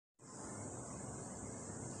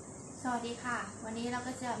สวัสดีค่ะวันนี้เรา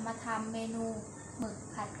ก็จะมาทำเมนูหมึก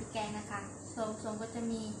ผัดพริกแกงนะคะส่วนผสมก็จะ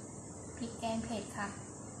มีพริกแกงเผ็ดค่ะ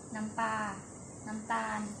น้ำปลาน้ำตา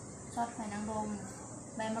ลซอสหอยนางรม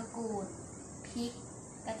ใบมะกรูดพริก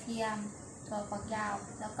กระเทียมถั่วฝักยาว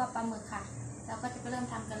แล้วก็ปลาหมึกค่ะเราก็จะไปเริ่ม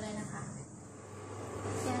ทำกันเลยนะคะ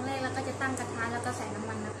อย่างแรกเราก็จะตั้งกระทะแล้วก็ใส่น้ำ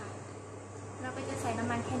มันนะคะเราก็จะใส่น้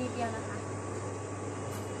ำมันแค่นิดเดียวนะคะ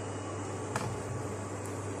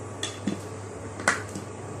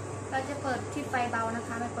เราจะเปิดที่ไฟเบานะค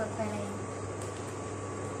ะไม่เปิดไฟแรง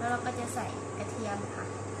แล้วเราก็จะใส่กระเทียมค่ะ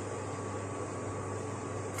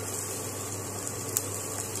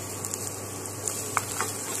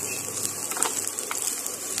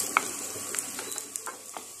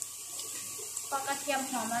พอกระเทียม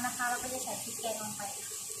หอมแล้วนะคะเราก็จะใส่พริกแกงลงไป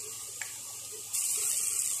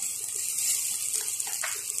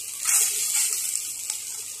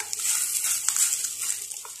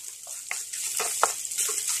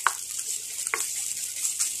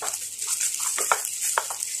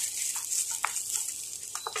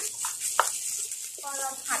พอเร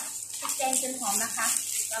าผัดพริกแกงจนหอมนะคะ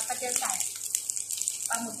เราก็จะใส่ป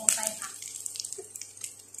ลาหมึกลงไปค่ะ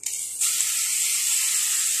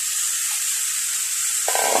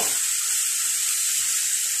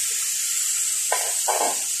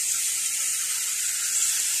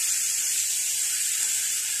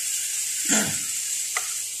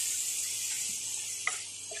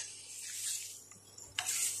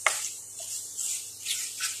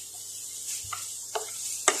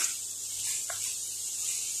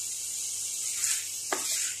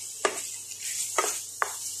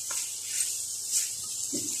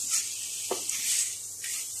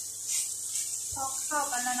พอเข้า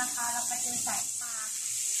กันแล้วนะคะเราก็จะใส่ปลา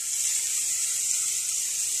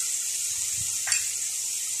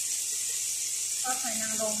ซอสหอยนา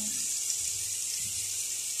งรม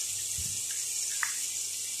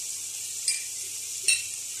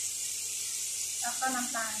แล้วก็น้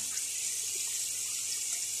ำตาล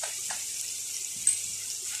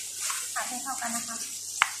ผัดให้เข้ากันนะคะ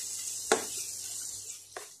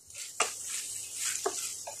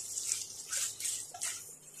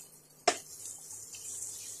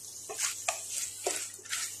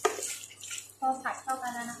พอผัดเข้ากั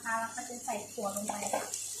นแล้วนะคะเราก็จะใส่ถั่วลงไปค่ะ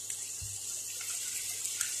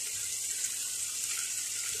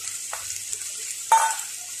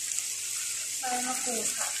ใบมะกรูด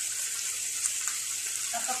ค่ะ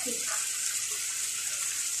แล้วก็พริกค่ะ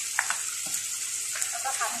แล้วก็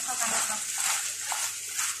ผัดให้เข้ากันนะคะ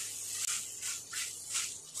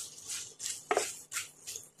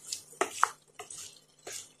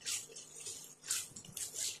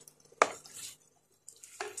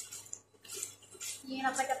นี่เร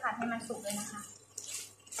าก็จะผัดให้มันสุกเลยนะคะ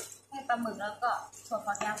ให้ปลาหมึกแล้วก็ถั่ว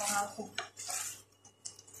ฝักยาวของเราสุก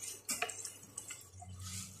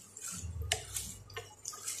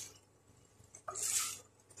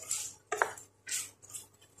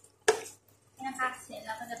นี่นะคะเสร็จแ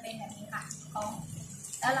ล้วก็จะเป็นแบบนี้ค่ะ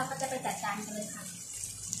แล้วเราก็จะไปจัดจานกันเลยค่ะ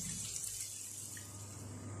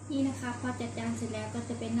นี่นะคะพอจัดจานเสร็จแล้วก็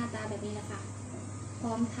จะเป็นหน้าตาแบบนี้แหละค่ะพ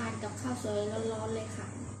ร้อมทานกับข้าวสวยร้อนๆเลยค่ะ